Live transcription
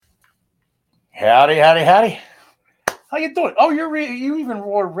Howdy, howdy, howdy. How you doing? Oh, you even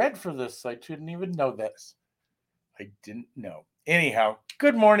wore red for this. I didn't even know this. I didn't know. Anyhow,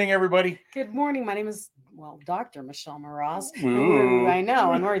 good morning, everybody. Good morning. My name is, Dr. Michelle Moroz. Ooh. I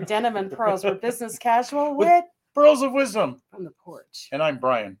know. And we're Denim and Pearls. We're business casual With with Pearls of Wisdom. From the Porch. And I'm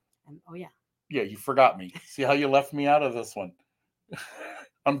Brian. And, Yeah, you forgot me. See how you left me out of this one?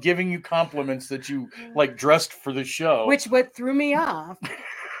 I'm giving you compliments that you dressed for the show. Which what threw me off.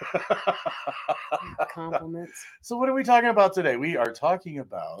 Compliments. So what are we talking about today? We are talking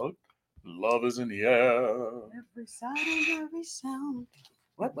about love is in the air. Every side and every sound.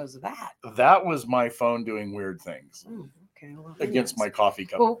 What was that? That was my phone doing weird things. Oh, okay. Well, against my coffee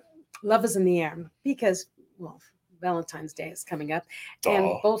cup. Well, love is in the air because, Valentine's Day is coming up.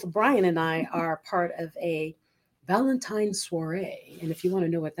 And both Brian and I are part of a Valentine soiree. And if you want to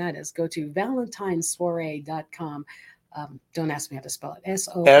know what that is, go to valentinesoiree.com. Don't ask me how to spell it.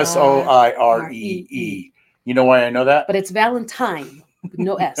 Soiree. You know why I know that? But it's Valentine.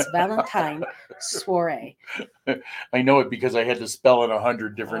 No S. Valentine soiree. I know it because I had to spell it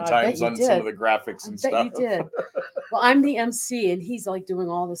 100 different times on some of the graphics and stuff. I bet you did. Well, I'm the MC, and he's like doing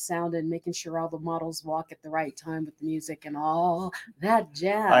all the sound and making sure all the models walk at the right time with the music and all that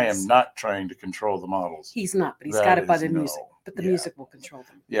jazz. I am not trying to control the models. He's not, but he's got it by the music. But the music will control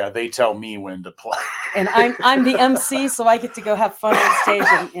them. Yeah, they tell me when to play. And I'm the MC, so I get to go have fun on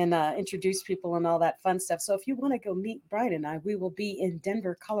stage and introduce people and all that fun stuff. So if you want to go meet Brian and I, we will be in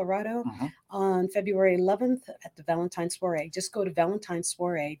Denver, Colorado on February 11th at the Valentine Soiree. Just go to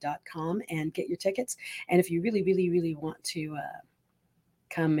valentinesoiree.com and get your tickets. And if you really, really, really want to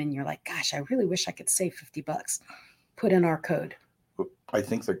come and you're like, gosh, I really wish I could save $50, put in our code. I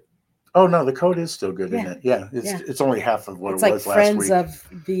think oh no, the code is still good, isn't it? Yeah, it's only half of what it was last week. It's like Friends of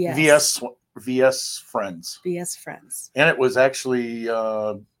VS. VS Friends. VS Friends. And it was actually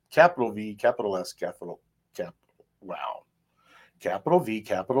capital V, capital S, capital. Wow. Capital V,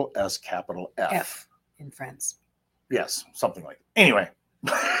 capital S, capital F. In Friends. Yes, something like that. Anyway.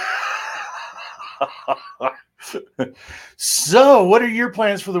 So, what are your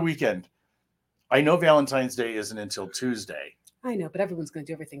plans for the weekend? I know Valentine's Day isn't until Tuesday. I know, but everyone's going to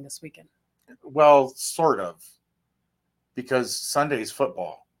do everything this weekend. Well, sort of. Because Sunday's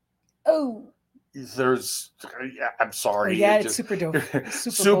football. Oh. I'm sorry. Yeah, it's Super Bowl.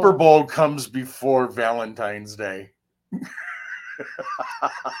 Super Bowl comes before Valentine's Day.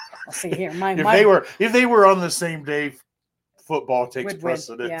 I'll see here. If they were on the same day, football takes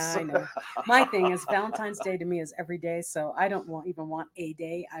precedence. Yeah, I know. My thing is Valentine's Day to me is every day, so I don't even want a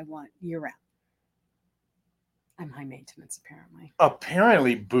day. I want year round. I'm high maintenance, apparently.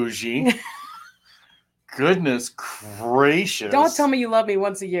 Apparently, bougie. Goodness gracious. Don't tell me you love me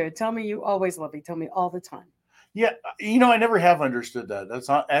once a year. Tell me you always love me. Tell me all the time. Yeah, I never have understood that. That's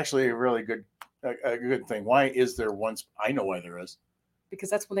not actually a really good thing. Why is there once? I know why there is.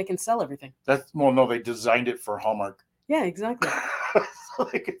 Because that's when they can sell everything. No, they designed it for Hallmark. Yeah, exactly. So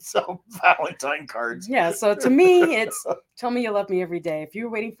they could sell Valentine cards. Yeah, so to me, it's tell me you love me every day. If you're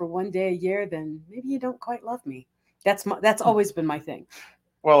waiting for one day a year, then maybe you don't quite love me. That's always been my thing.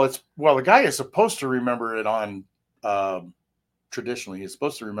 Well, the guy is supposed to remember it on traditionally. He's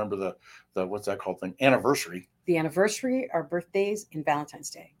supposed to remember the what's that called thing? Anniversary. The anniversary are birthdays and Valentine's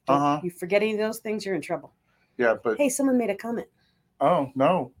Day. You forget any of those things, you're in trouble. Yeah, but hey, someone made a comment. Oh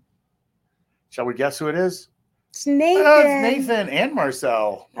no! Shall we guess who it is? It's Nathan. It's Nathan and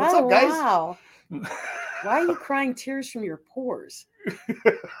Marcel. What's up, guys? Wow. Why are you crying tears from your pores?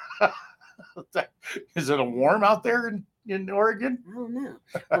 Is it a warm out there in Oregon? I don't know.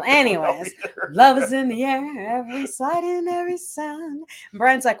 Well, anyways, love is in the air, every sight and every sound. And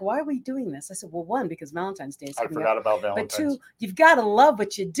Brian's like, why are we doing this? I said, well, one, because Valentine's Day is coming I forgot about Valentine's. But two, you've got to love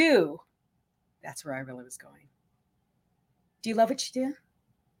what you do. That's where I really was going. Do you love what you do?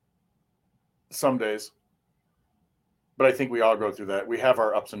 Some days. But I think we all go through that. We have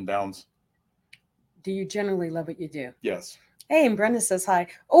our ups and downs. Do you generally love what you do? Yes. Hey, and Brenda says hi.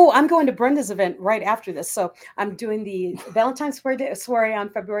 Oh, I'm going to Brenda's event right after this. So I'm doing the Valentine's soiree on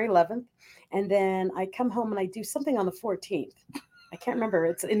February 11th. And then I come home and I do something on the 14th. I can't remember.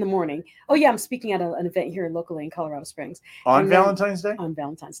 It's in the morning. Oh, yeah. I'm speaking at an event here locally in Colorado Springs. On Valentine's Day? On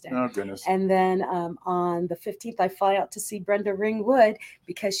Valentine's Day. Oh, goodness. And then on the 15th, I fly out to see Brenda Ringwood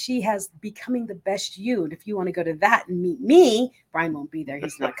because she has Becoming the Best You. And if you want to go to that and meet me, Brian won't be there.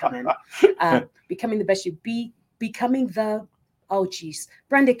 He's not coming. Becoming the Best You. Becoming the... Oh, geez.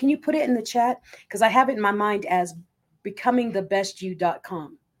 Brenda, can you put it in the chat? Because I have it in my mind as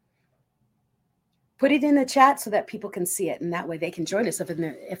becomingthebestyou.com. Put it in the chat so that people can see it, and that way they can join us if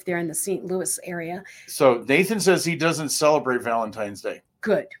they're in the St. Louis area. So Nathan says he doesn't celebrate Valentine's Day.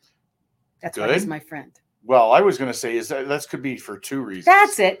 Good. That's why he's Good. my friend. Well, I was going to say that could be for 2 reasons.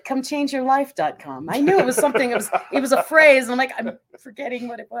 That's it. ComeChangeYourLife.com. I knew it was something. It was a phrase. I'm like, I'm forgetting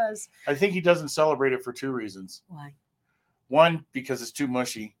what it was. I think he doesn't celebrate it for 2 reasons. Why? 1, because it's too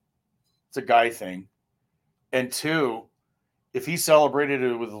mushy. It's a guy thing. And 2, if he celebrated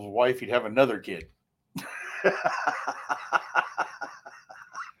it with his wife, he'd have another kid.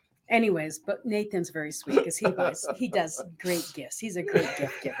 Anyways, but Nathan's very sweet because he does great gifts. He's a great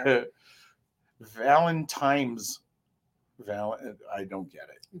gift giver. Valentine's. I don't get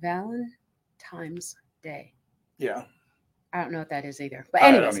it. Valentine's Day. Yeah. I don't know what that is either. But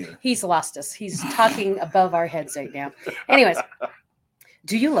I don't anyways, either. he's lost us. He's talking above our heads right now. Anyways,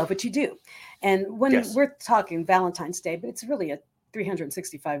 do you love what you do? And when Yes. we're talking Valentine's Day, but it's really a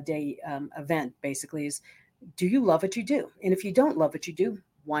 365-day event, basically, is do you love what you do? And if you don't love what you do,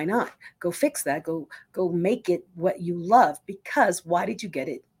 why not? Go fix that. Go make it what you love, because why did you get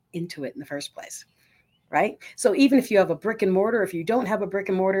it into it in the first place? Right? So even if you have a brick and mortar, if you don't have a brick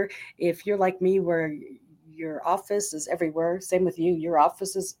and mortar, if you're like me where your office is everywhere, same with you, your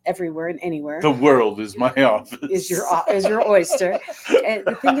office is everywhere and anywhere. The world is my office. Is your oyster. And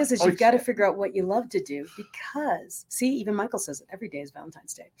the thing is you've got to figure out what you love to do, because see, even Michael says it, every day is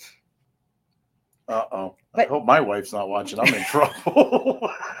Valentine's Day. Uh-oh. I But- hope my wife's not watching. I'm in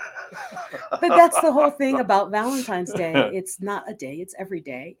trouble. But that's the whole thing about Valentine's Day. It's not a day, it's every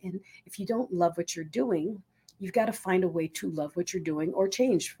day. And if you don't love what you're doing, you've got to find a way to love what you're doing or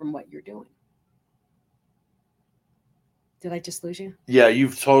change from what you're doing. Did I just lose you? Yeah,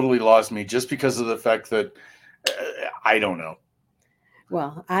 you've totally lost me just because of the fact that I don't know.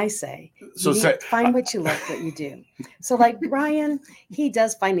 Well, I say, So find what you love, what you do. So like Brian, he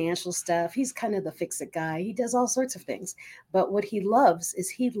does financial stuff. He's kind of the fix-it guy. He does all sorts of things. But what he loves is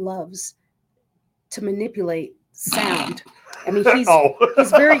he loves to manipulate sound. I mean,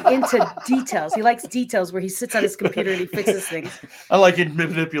 he's very into details. He likes details where he sits at his computer and he fixes things. I like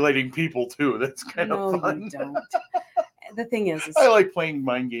manipulating people too. That's kind No, of fun. you don't. The thing is I like playing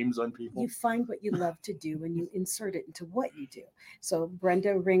mind games on people. you find what you love to do and you insert it into what you do. So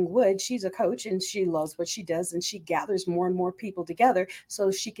Brenda Ringwood, she's a coach and she loves what she does, and she gathers more and more people together so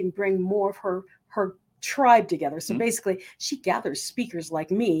she can bring more of her tribe together. So basically she gathers speakers like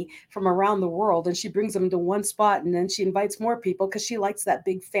me from around the world and she brings them to one spot, and then she invites more people because she likes that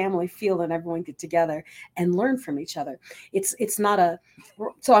big family feel and everyone get together and learn from each other. It's not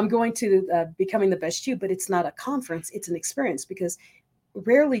so I'm going to Becoming the Best You, but it's not a conference, it's an experience, because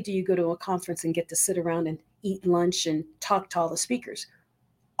rarely do you go to a conference and get to sit around and eat lunch and talk to all the speakers.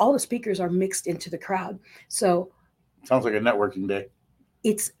 All the speakers are mixed into the crowd. So Sounds like a networking day.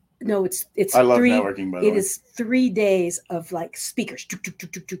 it's I love 3 networking, by the it way. is 3 days of like speakers,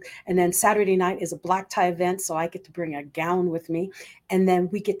 and then Saturday night is a black tie event, so I get to bring a gown with me, and then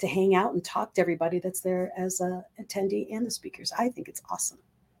we get to hang out and talk to everybody that's there as a attendee and the speakers. I think it's awesome.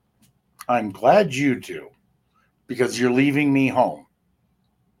 I'm glad you do, because you're leaving me home.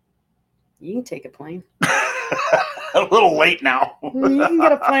 You can take a plane. A little late now. You can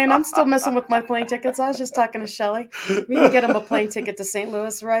get a plane. I'm still messing with my plane tickets. I was just talking to Shelly. We can get him a plane ticket to St.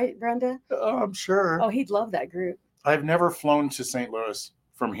 Louis, right, Brenda? I'm sure. Oh, he'd love that group. I've never flown to St. Louis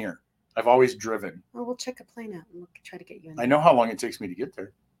from here. I've always driven. Oh, we'll check a plane out and we'll try to get you in. I know how long it takes me to get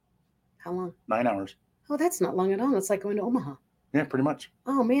there. How long? 9 hours. Oh, that's not long at all. It's like going to Omaha. Yeah, pretty much.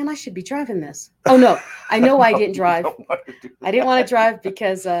 Oh man, I should be driving this. Oh no, I know I didn't drive. I didn't want to drive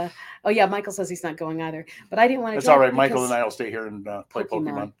because oh yeah, Michael says he's not going either. But I didn't want to It's drive. all right. Michael because and I will stay here and play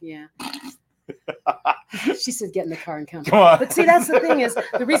Pokemon. Yeah. She said get in the car and come. Come on. But see, that's the thing is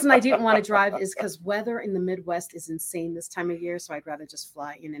the reason I didn't want to drive is because weather in the Midwest is insane this time of year. So I'd rather just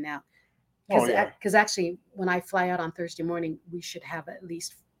fly in and out. Because actually, when I fly out on Thursday morning, we should have at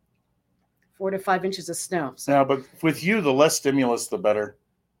least 4 to 5 inches of snow. So Yeah, but with you, the less stimulus, the better.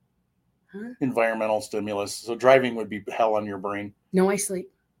 Huh? Environmental stimulus. So driving would be hell on your brain. no, I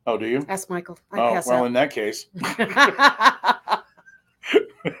sleep. Oh, do you? Ask Michael. I Oh, pass well, out. in that case,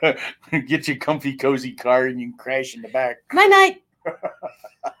 get your comfy, cozy car and you can crash in the back. Night.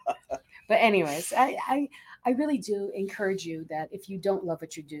 But anyways, I really do encourage you that if you don't love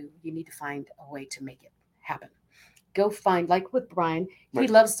what you do, you need to find a way to make it happen. Go find, like with Brian, he Right.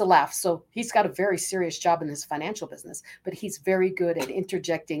 loves to laugh. So he's got a very serious job in his financial business, but he's very good at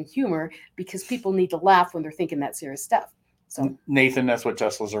interjecting humor because people need to laugh when they're thinking that serious stuff. So, Nathan, that's what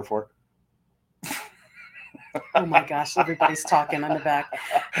Teslas are for. oh my gosh, everybody's talking on the back.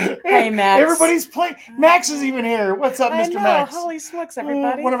 Hey, Max. Everybody's playing. Max is even here. What's up, I Mr. know. Max? Holy smokes,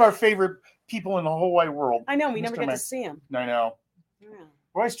 everybody. One of our favorite people in the whole wide world. I know. We never Mr. get to Max. see him. I know. Yeah,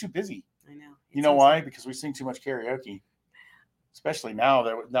 We're always too busy. I know. You know why? Because we sing too much karaoke. Especially now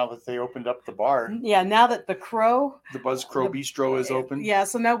that they opened up the bar. Yeah, now that the Buzz Crow Bistro is open. Yeah,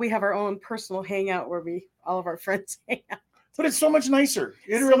 so now we have our own personal hangout where all of our friends hang out. But it's so much nicer.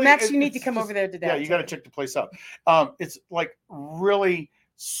 Max, you need to come over there today. Yeah, you got to check the place out. It's like really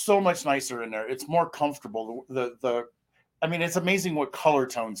so much nicer in there. It's more comfortable. I mean, it's amazing what color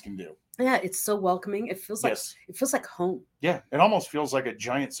tones can do. Yeah, it's so welcoming. It feels like home. Yeah, it almost feels like a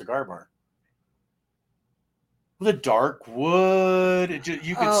giant cigar bar. The dark wood.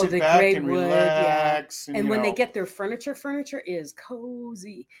 You can sit back and relax. Yeah. And when they get their furniture is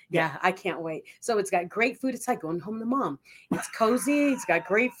cozy. Yeah, I can't wait. So it's got great food. It's like going home to mom. It's cozy. It's got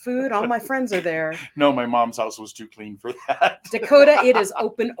great food. All my friends are there. No, my mom's house was too clean for that. Dakota, it is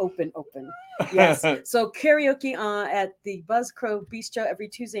open. Yes. So karaoke at the Buzz Crow Bistro every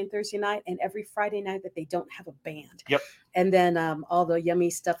Tuesday and Thursday night, and every Friday night that they don't have a band. Yep. And then all the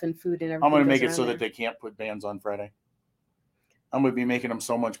yummy stuff and food and everything. I'm going to make it so that they can't put bands on Friday. I'm going to be making them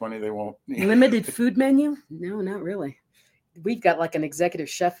so much money they won't. Limited food menu? No, not really. We've got like an executive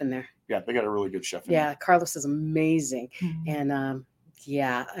chef in there. Yeah, they got a really good chef in there. Carlos is amazing. Mm-hmm.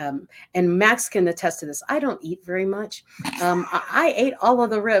 And and Max can attest to this. I don't eat very much. I ate all of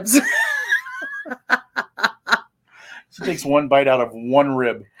the ribs. She takes one bite out of one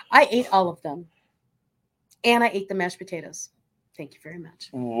rib. I ate all of them. And I ate the mashed potatoes. Thank you very much.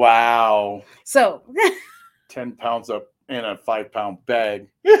 Wow. So 10 pounds up in a 5-pound bag.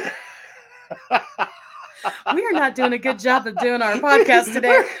 We are not doing a good job of doing our podcast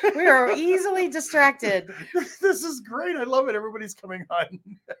today. We are easily distracted. This is great. I love it. Everybody's coming on.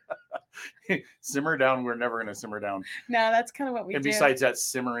 Simmer down. We're never going to simmer down. No, that's kind of what we do. And besides that,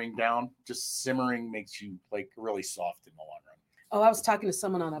 simmering down, just simmering makes you like really soft in the long run. Oh, I was talking to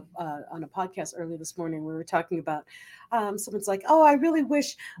someone on a podcast earlier this morning. We were talking about someone's like, "Oh, I really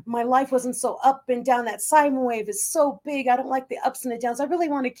wish my life wasn't so up and down. That sine wave is so big. I don't like the ups and the downs. I really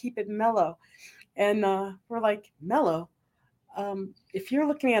want to keep it mellow." And we're like, mellow? If you're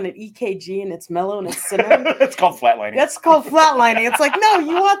looking at an EKG and it's mellow and it's simmering, it's called flatlining. That's called flatlining. It's like, no,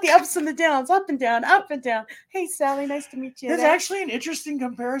 you want the ups and the downs, up and down, up and down. Hey, Sally, nice to meet you. That's actually an interesting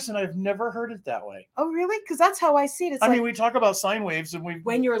comparison. I've never heard it that way. Oh, really? Because that's how I see it. It's I mean, we talk about sine waves, and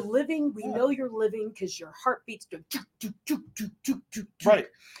when you're living, we know you're living because your heartbeats go right.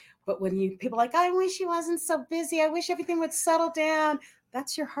 But when people are like, I wish he wasn't so busy. I wish everything would settle down.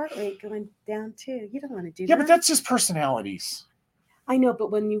 That's your heart rate going down too. You don't want to do that. Yeah, but that's just personalities. I know,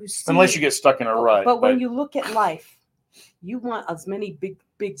 but when you unless you get stuck in a rut. But when you look at life, you want as many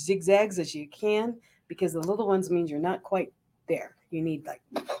big zigzags as you can, because the little ones means you're not quite there. You need like.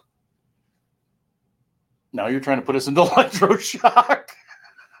 Now you're trying to put us into electroshock.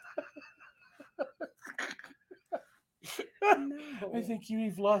 No. I think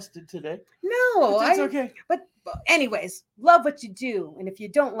you've lost it today. No, it's okay. But anyways, love what you do, and if you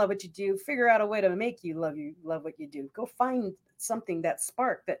don't love what you do, figure out a way to make you love what you do. Go find something that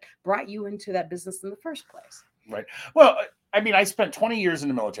spark that brought you into that business in the first place. Right. Well, I mean, I spent 20 years in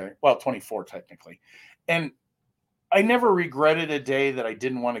the military. Well, 24 technically, and I never regretted a day that I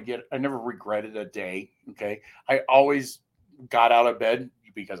didn't want to get. I never regretted a day. Okay, I always got out of bed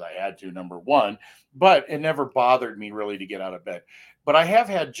because I had to, number one, but it never bothered me really to get out of bed. But I have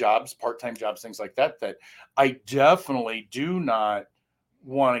had jobs, part-time jobs, things like that I definitely do not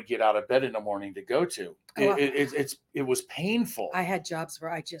want to get out of bed in the morning to go to. It was painful. I had jobs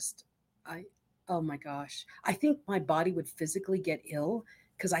where oh my gosh, I think my body would physically get ill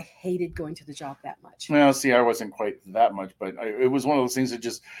because I hated going to the job that much. Well, see, I wasn't quite that much, but it was one of those things that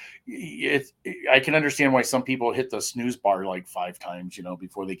just, I can understand why some people hit the snooze bar like 5 times,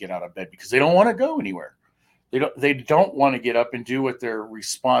 before they get out of bed, because they don't want to go anywhere. They don't want to get up and do what their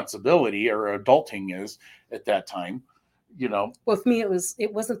responsibility or adulting is at that time, Well, with me,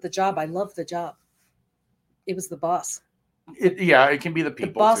 it wasn't the job. I loved the job. It was the boss. It can be the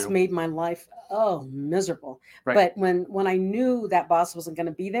people. The boss too. made my life miserable. Right. But when I knew that boss wasn't going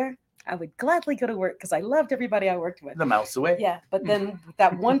to be there, I would gladly go to work because I loved everybody I worked with. The mouse away. Yeah, but then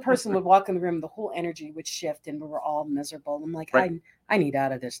that one person would walk in the room, the whole energy would shift, and we were all miserable. I'm like, right. I need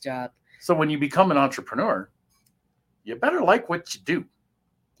out of this job. So when you become an entrepreneur, you better like what you do.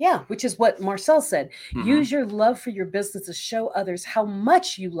 Yeah, which is what Marcel said. Mm-hmm. Use your love for your business to show others how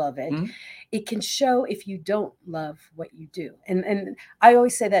much you love it. Mm-hmm. It can show if you don't love what you do. And I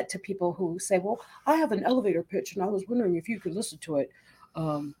always say that to people who say, well, I have an elevator pitch and I was wondering if you could listen to it.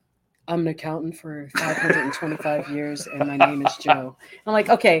 I'm an accountant for 525 years and my name is Joe. I'm like,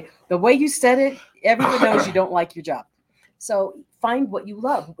 okay, the way you said it, everyone knows you don't like your job. So find what you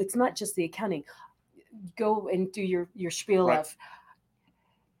love. It's not just the accounting. Go and do your spiel right. of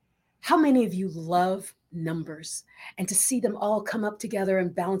how many of you love numbers and to see them all come up together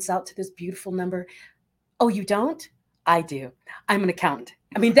and balance out to this beautiful number. Oh, you don't? I do. I'm an accountant.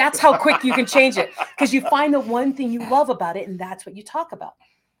 I mean, that's how quick you can change it, because you find the one thing you love about it, and that's what you talk about.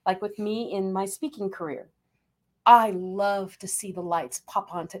 Like with me in my speaking career, I love to see the lights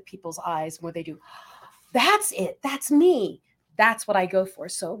pop onto people's eyes where they do, that's it. That's me. That's what I go for.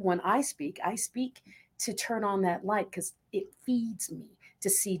 So when I speak to turn on that light because it feeds me to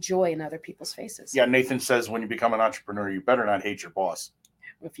see joy in other people's faces. Yeah, Nathan says when you become an entrepreneur, you better not hate your boss.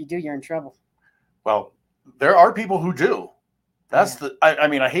 If you do, you're in trouble. Well, there are people who do. That's I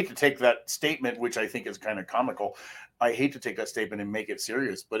mean, I hate to take that statement, which I think is kind of comical. I hate to take that statement and make it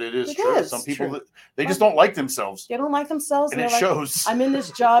serious, but it is true. Some people they just don't like themselves. They don't like themselves, and it shows. I'm in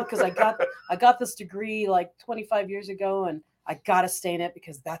this job because I got this degree like 25 years ago, and I got to stay in it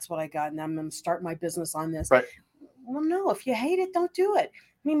because that's what I got, and I'm going to start my business on this. Right. Well, no, if you hate it, don't do it.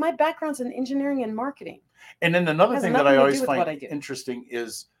 I mean, my background's in engineering and marketing. And then another thing that I always find interesting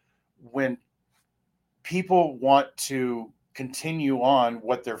is when people want to continue on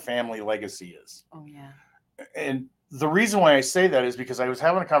what their family legacy is. Oh, yeah. And the reason why I say that is because I was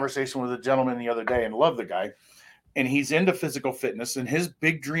having a conversation with a gentleman the other day and love the guy. And he's into physical fitness. And his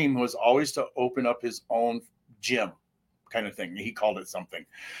big dream was always to open up his own gym kind of thing. He called it something.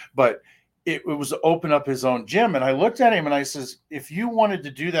 But it was to open up his own gym. And I looked at him and I says, if you wanted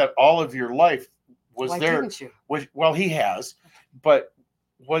to do that all of your life, why didn't you? Well, he has. But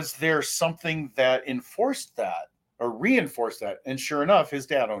was there something that enforced that or reinforced that? And sure enough, his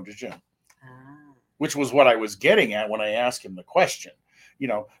dad owned a gym. Which was what I was getting at when I asked him the question,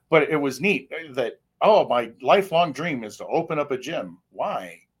 but it was neat that, my lifelong dream is to open up a gym.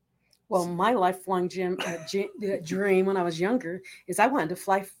 Why? Well, my lifelong dream when I was younger is I wanted to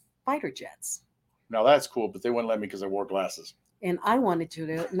fly fighter jets. Now that's cool, but they wouldn't let me because I wore glasses. And I wanted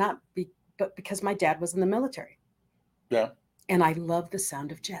to but because my dad was in the military. Yeah. And I love the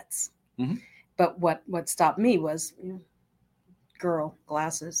sound of jets. Mm-hmm. But what stopped me was girl,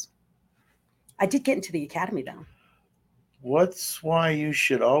 glasses. I did get into the academy though. What's why you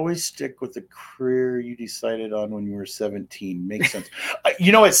should always stick with the career you decided on when you were 17? Makes sense.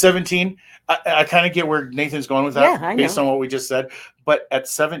 At 17, I kind of get where Nathan's going with that based on what we just said. But at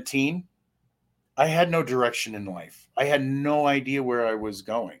 17, I had no direction in life. I had no idea where I was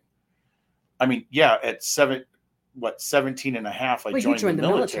going. I mean, at 17 and a half, I joined the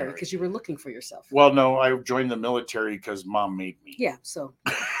military because you were looking for yourself. Well, no, I joined the military because mom made me. Yeah, so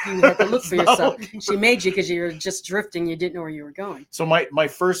you had to look for yourself. She made you because you were just drifting. You didn't know where you were going. So my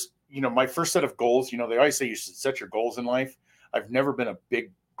first set of goals, they always say you should set your goals in life. I've never been a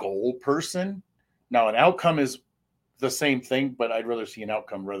big goal person. Now, an outcome is the same thing, but I'd rather see an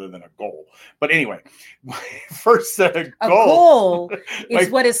outcome rather than a goal. But anyway, my first set of goals. A goal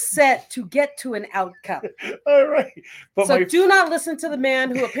is what is set to get to an outcome. All right. But so do not listen to the man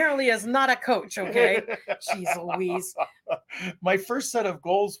who apparently is not a coach, okay? Jeez Louise. My first set of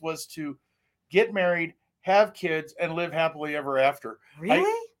goals was to get married, have kids, and live happily ever after.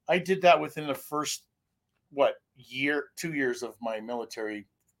 Really? I did that within the first, 2 years of my military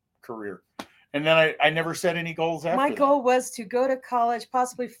career. And then I never set any goals after that. My goal was to go to college,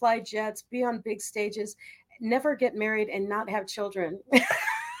 possibly fly jets, be on big stages, never get married, and not have children.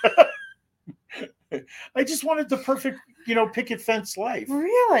 I just wanted the perfect, picket fence life.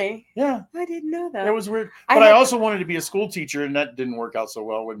 Really? Yeah. I didn't know that. That was weird. But I also wanted to be a school teacher, and that didn't work out so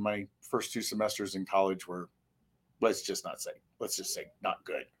well when my first 2 semesters in college were, let's just say not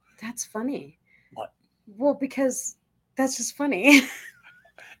good. That's funny. What? Well, because that's just funny.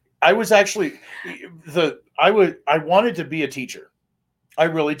 I was actually I wanted to be a teacher. I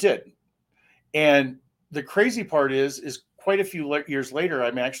really did. And the crazy part is quite a few years later, I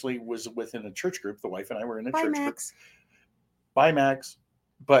actually was within a church group. The wife and I were in a church group. Bye, Max.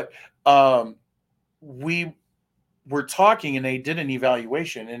 But we were talking and they did an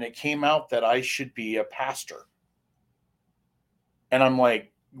evaluation and it came out that I should be a pastor. And I'm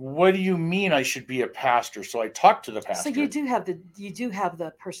like, what do you mean I should be a pastor? So I talked to the pastor. So you do have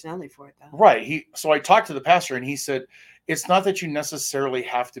the personality for it, though. Right. So I talked to the pastor and he said, it's not that you necessarily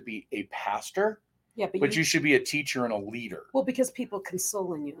have to be a pastor. Yeah, but you should be a teacher and a leader. Well, because people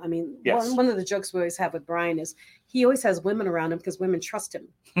console in you. I mean, one of the jokes we always have with Brian is he always has women around him because women trust him.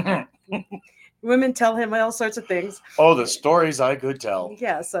 Women tell him all sorts of things. Oh, the stories I could tell.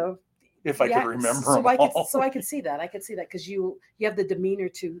 Yeah, so if I could remember them all. So I could see that. I could see that because you have the demeanor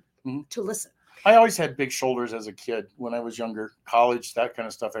to listen. I always had big shoulders as a kid when I was younger. College, that kind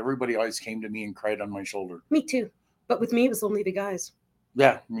of stuff. Everybody always came to me and cried on my shoulder. Me too. But with me, it was only the guys.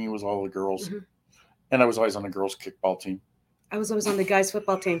 Yeah, me was all the girls. Mm-hmm. And I was always on the girls' kickball team. I was always on the guys'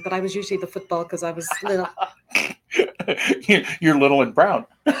 football team, but I was usually the football because I was little. You're little and brown.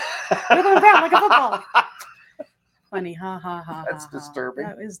 Little and brown like a football. Funny, ha ha ha. That's disturbing.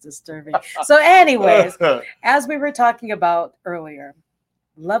 That is disturbing. So, anyways, as we were talking about earlier,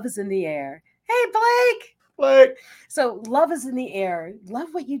 love is in the air. Hey, Blake. So, love is in the air. Love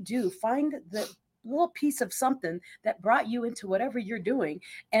what you do. Find the little piece of something that brought you into whatever you're doing,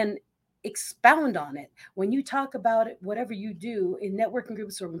 and expound on it. When you talk about it, whatever you do in networking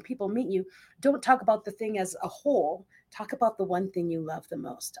groups or when people meet you, don't talk about the thing as a whole. Talk about the one thing you love the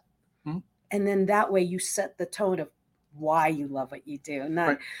most. Hmm. And then that way you set the tone of why you love what you do. Not,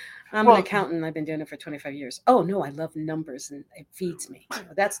 Right. I'm an accountant. I've been doing it for 25 years. Oh no, I love numbers and it feeds me.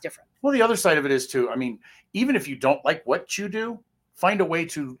 That's different. Well, the other side of it is too, I mean, even if you don't like what you do, find a way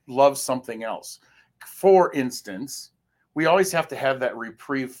to love something else. For instance, we always have to have that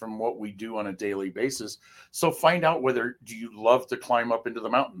reprieve from what we do on a daily basis. So find out whether do you love to climb up into the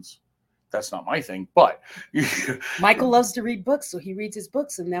mountains. That's not my thing, but Michael loves to read books, so he reads his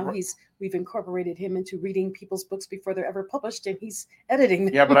books, and now Right. we've incorporated him into reading people's books before they're ever published, and he's editing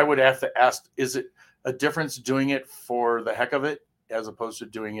them. Yeah, but I would have to ask, is it a difference doing it for the heck of it as opposed to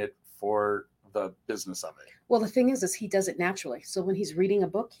doing it for the business of it? Well, the thing is he does it naturally. So when he's reading a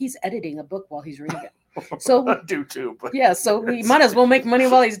book, he's editing a book while he's reading it. So I do too, but yeah, so he might as well make money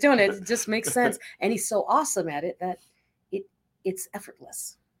while he's doing it. It just makes sense, and he's so awesome at it that it's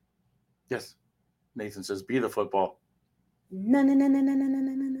effortless. yes. Nathan says, be the football.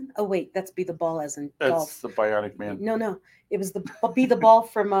 No. Oh wait, that's be the ball as in That's golf. the Bionic Man. No, it was the be the ball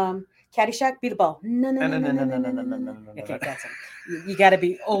from Caddyshack. Be the ball. No. Okay, that's it. You got to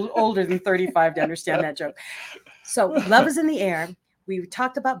be older than 35 to understand that joke. So love is in the air. We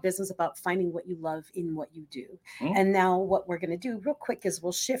talked about business, about finding what you love in what you do. Hmm. And now what we're going to do real quick is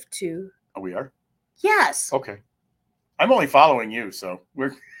we'll shift to, Oh, we are? yes, Okay. I'm only following you, so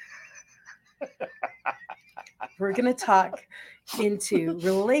we're going to talk into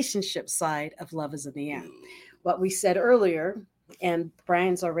relationship side of love is in the air. What we said earlier, and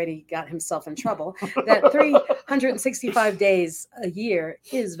Brian's already got himself in trouble, that 365 days a year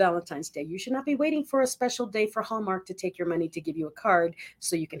is Valentine's Day. You should not be waiting for a special day for Hallmark to take your money to give you a card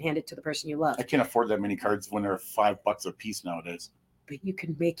so you can hand it to the person you love. I can't afford that many cards when they're $5 a piece nowadays. But you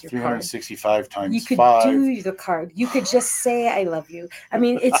can make your card. 365 times You could 5. do the card. You could just say, I love you. I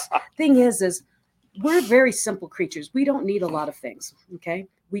mean, it's thing is we're very simple creatures. We don't need a lot of things. Okay.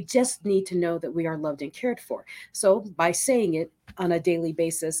 We just need to know that we are loved and cared for. So by saying it on a daily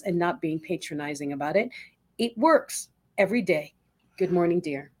basis and not being patronizing about it, it works every day. Good morning,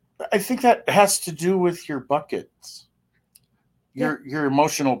 dear. I think that has to do with your buckets. Your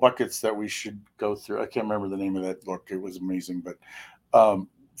emotional buckets that we should go through. I can't remember the name of that book. It was amazing, but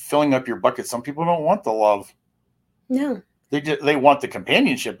filling up your bucket. Some people don't want the love. No. They want the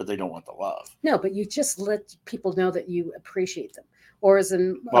companionship, but they don't want the love. No, but you just let people know that you appreciate them. Or as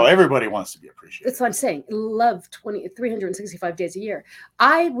in... Well, everybody wants to be appreciated. That's what I'm saying. Love 365 days a year.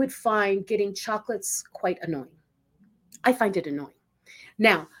 I would find getting chocolates quite annoying. I find it annoying.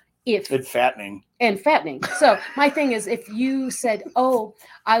 Now, It's fattening. And fattening. So my thing is, if you said, oh,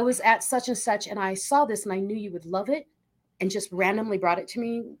 I was at such and such and I saw this and I knew you would love it and just randomly brought it to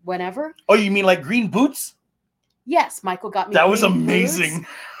me whenever. Oh, you mean like green boots? Yes, Michael got me. That was green amazing. Boots,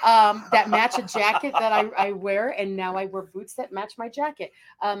 that match a jacket that I wear, and now I wear boots that match my jacket.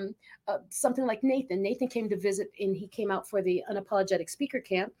 Something like Nathan. Nathan came to visit, and he came out for the Unapologetic Speaker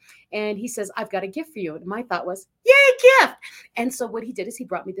Camp, and he says, "I've got a gift for you." And my thought was, "Yay, gift!" And so what he did is he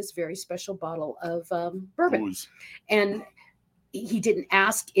brought me this very special bottle of bourbon, Booze. and he didn't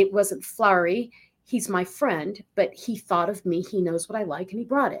ask. It wasn't flowery. He's my friend, but he thought of me. He knows what I like, and he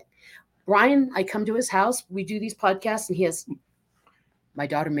brought it. Brian, I come to his house, we do these podcasts, and he has, my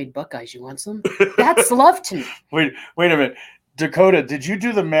daughter made Buckeyes, you want some? That's love to me. Wait a minute. Dakota, did you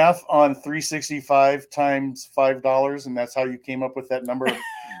do the math on 365 times $5? And that's how you came up with that number of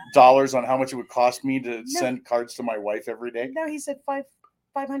dollars on how much it would cost me to send cards to my wife every day? No, he said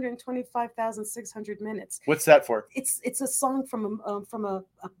 525,600 minutes. What's that for? It's a song from a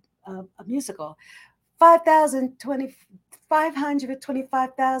musical.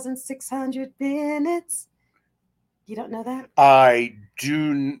 525,600 minutes. You don't know that? I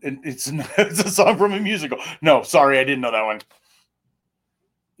do. It's a song from a musical. No, sorry, I didn't know that one.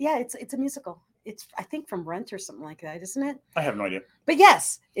 Yeah, it's a musical. It's, I think, from Rent or something like that, isn't it? I have no idea. But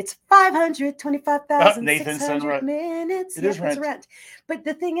yes, it's 525,600 minutes. It is Rent. Rent. But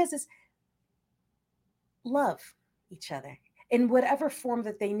the thing is love each other. in whatever form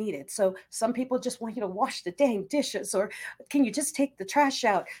that they need it. So some people just want you to wash the dang dishes, or can you just take the trash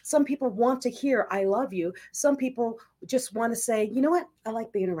out? Some people want to hear I love you. Some people just want to say, you know what, I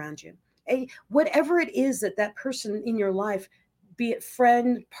like being around you. Whatever it is that that person in your life, be it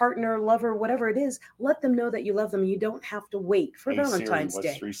friend, partner, lover, whatever it is, let them know that you love them. You don't have to wait for Hey Siri, Valentine's what's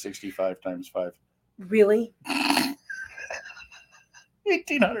Day. 365 times 5? Really?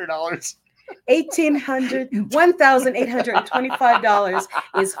 $1,800. $1,825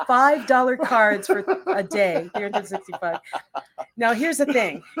 is $5 cards for a day, 365. Now, here's the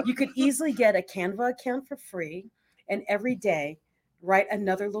thing. You could easily get a Canva account for free, and every day write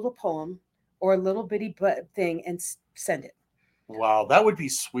another little poem or a little bitty thing and send it. Wow, that would be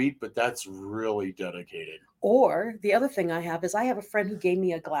sweet, but that's really dedicated. Or the other thing I have is I have a friend who gave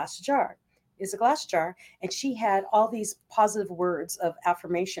me a glass jar. It's a glass jar, and she had all these positive words of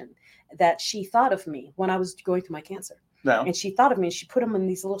affirmation that she thought of me when I was going through my cancer. No. And she thought of me, and she put them in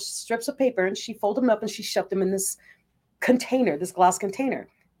these little strips of paper, and she folded them up, and she shoved them in this container, this glass container.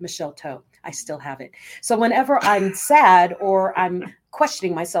 Michelle Toe. I still have it. So whenever I'm sad or I'm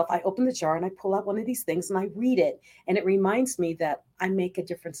questioning myself, I open the jar and I pull out one of these things and I read it. And it reminds me that I make a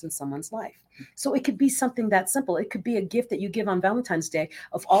difference in someone's life. So it could be something that simple. It could be a gift that you give on Valentine's Day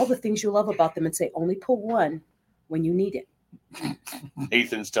of all the things you love about them and say, only pull one when you need it.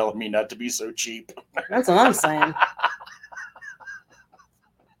 Nathan's telling me not to be so cheap. That's what I'm saying.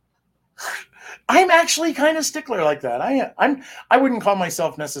 I'm actually kind of stickler like that. I wouldn't call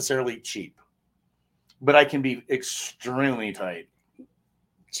myself necessarily cheap, but I can be extremely tight.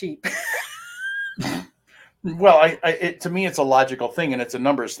 Cheap. Well, to me, it's a logical thing and it's a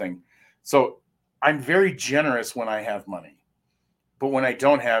numbers thing. So I'm very generous when I have money, but when I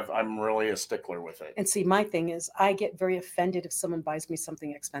don't have, I'm really a stickler with it. And see, my thing is I get very offended if someone buys me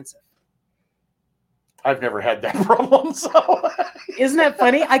something expensive. I've never had that problem. So isn't that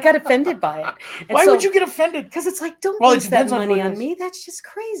funny? I got offended by it. And why would you get offended? Because it's like, don't waste that money on me. That's just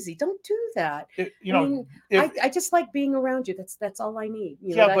crazy. Don't do that. I just like being around you. That's all I need.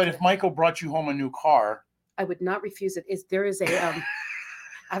 But if Michael brought you home a new car, I would not refuse it. There is a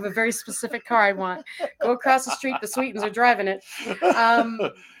I have a very specific car I want. Go across the street. The Sweetens are driving it.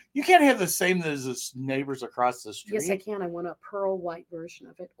 You can't have the same as the neighbors across the street. Yes, I can. I want a pearl white version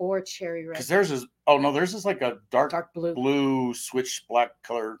of it or cherry red. Because theirs is like a dark blue switch black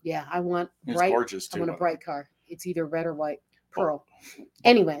color. Yeah, I want bright. It's gorgeous too. I want a bright car. It's either red or white. Pearl.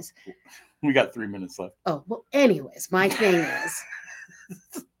 Anyways. We got 3 minutes left. Oh, well, anyways, my thing is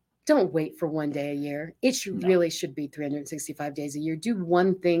don't wait for one day a year. It really should be 365 days a year. Do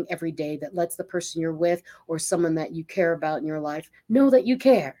one thing every day that lets the person you're with or someone that you care about in your life know that you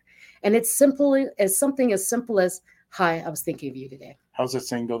care. And it's something as simple as, hi, I was thinking of you today. How's that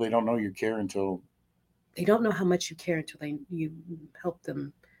saying go? They don't know you care until... They don't know how much you care until you help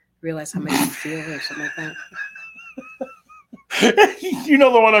them realize how much you feel or something like that. You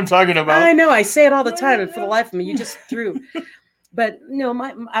know the one I'm talking about. I know. I say it all the time. And for the life of me, you just threw... But no,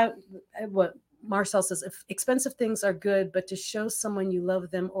 what Marcel says, if expensive things are good, but to show someone you love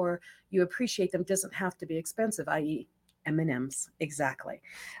them or you appreciate them doesn't have to be expensive, i.e. M&Ms. Exactly.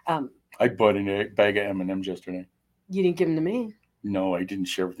 I bought a bag of M&Ms yesterday. You didn't give them to me. No, I didn't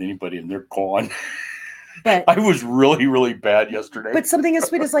share with anybody, and they're gone. But I was really, really bad yesterday. But something as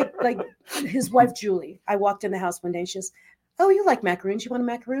sweet as like his wife, Julie. I walked in the house one day and she says, oh, you like macaroons? You want a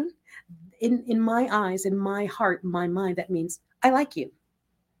macaroon? In my eyes, in my heart, in my mind, that means I like you.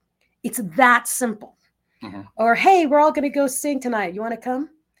 It's that simple. Mm-hmm. Or, hey, we're all going to go sing tonight. You want to come?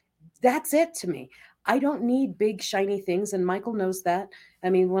 That's it to me. I don't need big, shiny things. And Michael knows that. I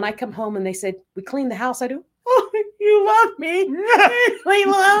mean, when I come home and they said, we cleaned the house, I do. Oh, you love me. We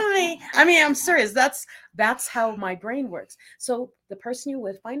love me. I mean, I'm serious. That's how my brain works. So the person you're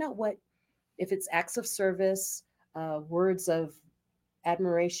with, find out if it's acts of service, words of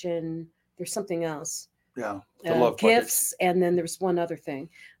admiration, there's something else. Yeah. Love gifts. Buckets. And then there's one other thing.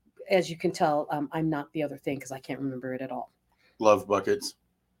 As you can tell, I'm not the other thing because I can't remember it at all. Love buckets.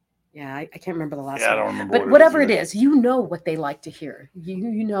 Yeah, I can't remember the last one. I don't remember. But whatever it is, you know what they like to hear.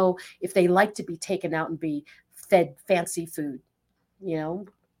 You know if they like to be taken out and be fed fancy food. You know,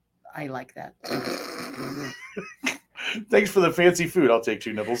 I like that. Thanks for the fancy food. I'll take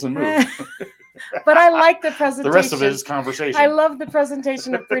 2 nibbles and move. But I like the presentation. The rest of it is conversation. I love the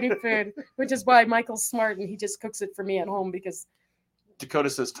presentation of pretty food, which is why Michael's smart and he just cooks it for me at home because. Dakota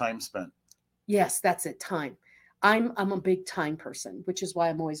says time spent. Yes, that's it. Time. I'm a big time person, which is why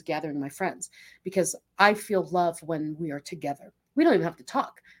I'm always gathering my friends because I feel love when we are together. We don't even have to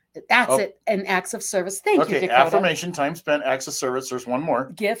talk. That's it. And acts of service. Thank you, Dakota. Affirmation, time spent, acts of service. There's one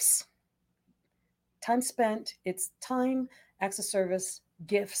more. Gifts. Time spent. It's time acts of service,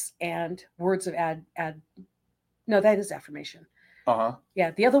 gifts, and words of no, that is affirmation. Uh-huh.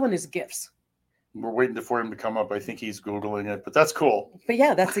 Yeah, the other one is gifts. We're waiting for him to come up. I think he's Googling it, but that's cool. But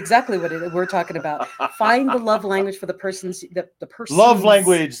yeah, that's exactly what we're talking about. Find the love language for the person's love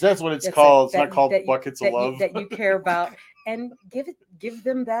language. That's what it's called. It's not called buckets of love. That you care about, and give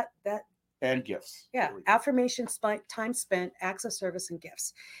them that and gifts. Yeah, affirmation, time spent, acts of service, and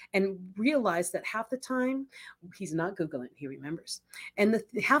gifts. And realize that half the time he's not Googling, he remembers. And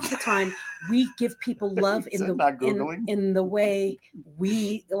half the time we give people love in the way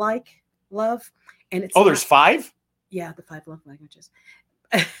we like love. And it's there's 5? Yeah, the 5 love languages.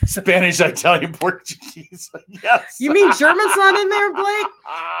 Spanish, Italian, Portuguese. Yes. You mean German's not in there, Blake?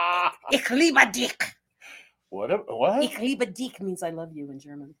 Ich liebe dich. What? Ich liebe dich means I love you in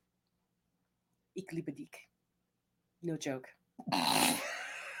German. Ich liebe dich. No joke.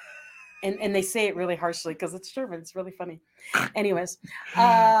 And they say it really harshly because it's German. It's really funny. Anyways.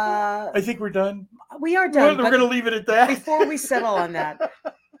 I think we're done. We are done. We're going to leave it at that. Before we settle on that,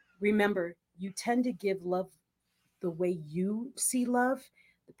 remember, you tend to give love the way you see love.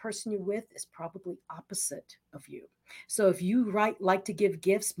 The person you're with is probably opposite of you. So if you like to give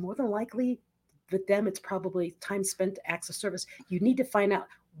gifts, more than likely with them, it's probably time spent, acts of service. You need to find out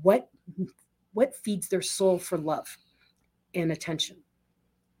what feeds their soul for love and attention.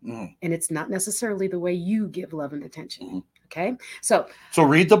 And it's not necessarily the way you give love and attention. Okay. So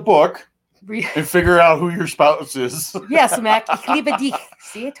read the book and figure out who your spouse is. Yes, Mac. Ich liebe dich.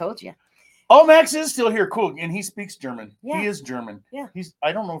 See, I told you. Oh, Max is still here. Cool. And he speaks German. Yeah. He is German. Yeah.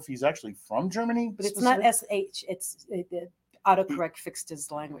 I don't know if he's actually from Germany. But it's not SH. It's autocorrect fixed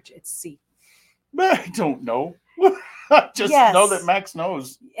his language. It's C. I don't know. Just know that Max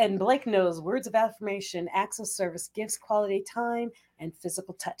knows. And Blake knows words of affirmation, acts of service, gifts, quality time, and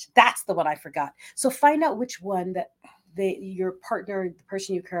physical touch. That's the one I forgot. So find out which one that your partner, the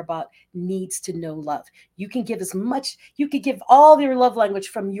person you care about, needs to know love. You can give you could give all your love language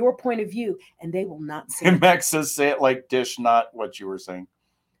from your point of view, and they will not see it. And Max says, say it like dish, not what you were saying.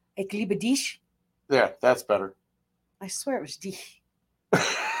 Ich liebe dich. Yeah, that's better. I swear it was dich.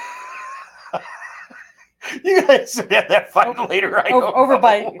 You guys had that fight later. Over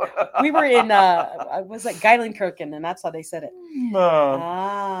by, we were in, was that Geilenkirchen, and that's how they said it.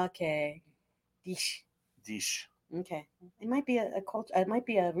 Okay. Dich. Dich. Okay. It might be a culture. It might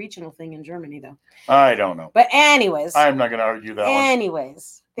be a regional thing in Germany, though. I don't know. But anyways, I'm not going to argue that one.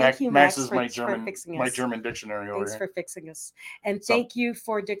 Anyways, thank you, Max, is for fixing us. My German dictionary over Thanks here. for fixing us, and thank you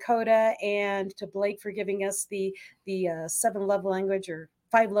for Dakota and to Blake for giving us the 7 love language or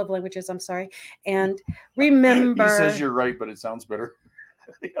 5 love languages. I'm sorry, and remember, he says you're right, but it sounds better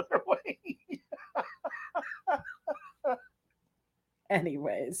the other way.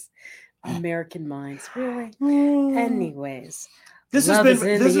 Anyways. American minds, really. Anyways, this has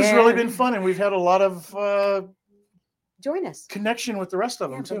really been fun, and we've had a lot of join us connection with the rest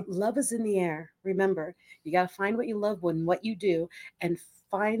of them too. Love is in the air. Remember, you got to find what you love and what you do, and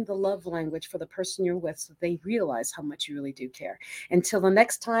find the love language for the person you're with, so they realize how much you really do care. Until the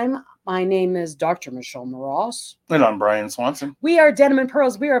next time, my name is Dr. Michelle Moross, and I'm Brian Swanson. We are Denim and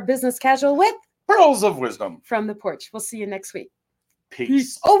Pearls. We are business casual with pearls of wisdom from the porch. We'll see you next week.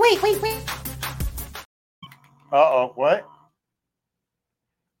 Peace. Oh, wait. Uh-oh, what?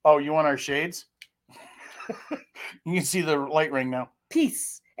 Oh, you want our shades? You can see the light ring now.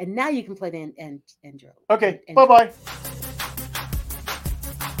 Peace. And now you can play the intro. Okay, bye-bye.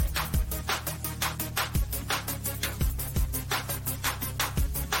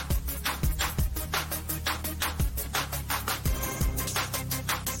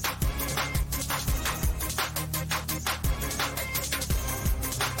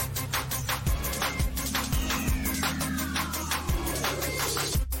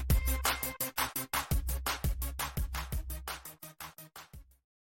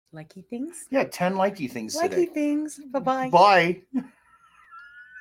 Likey things? Yeah, 10 likey things today. Likey things. Bye-bye. Bye.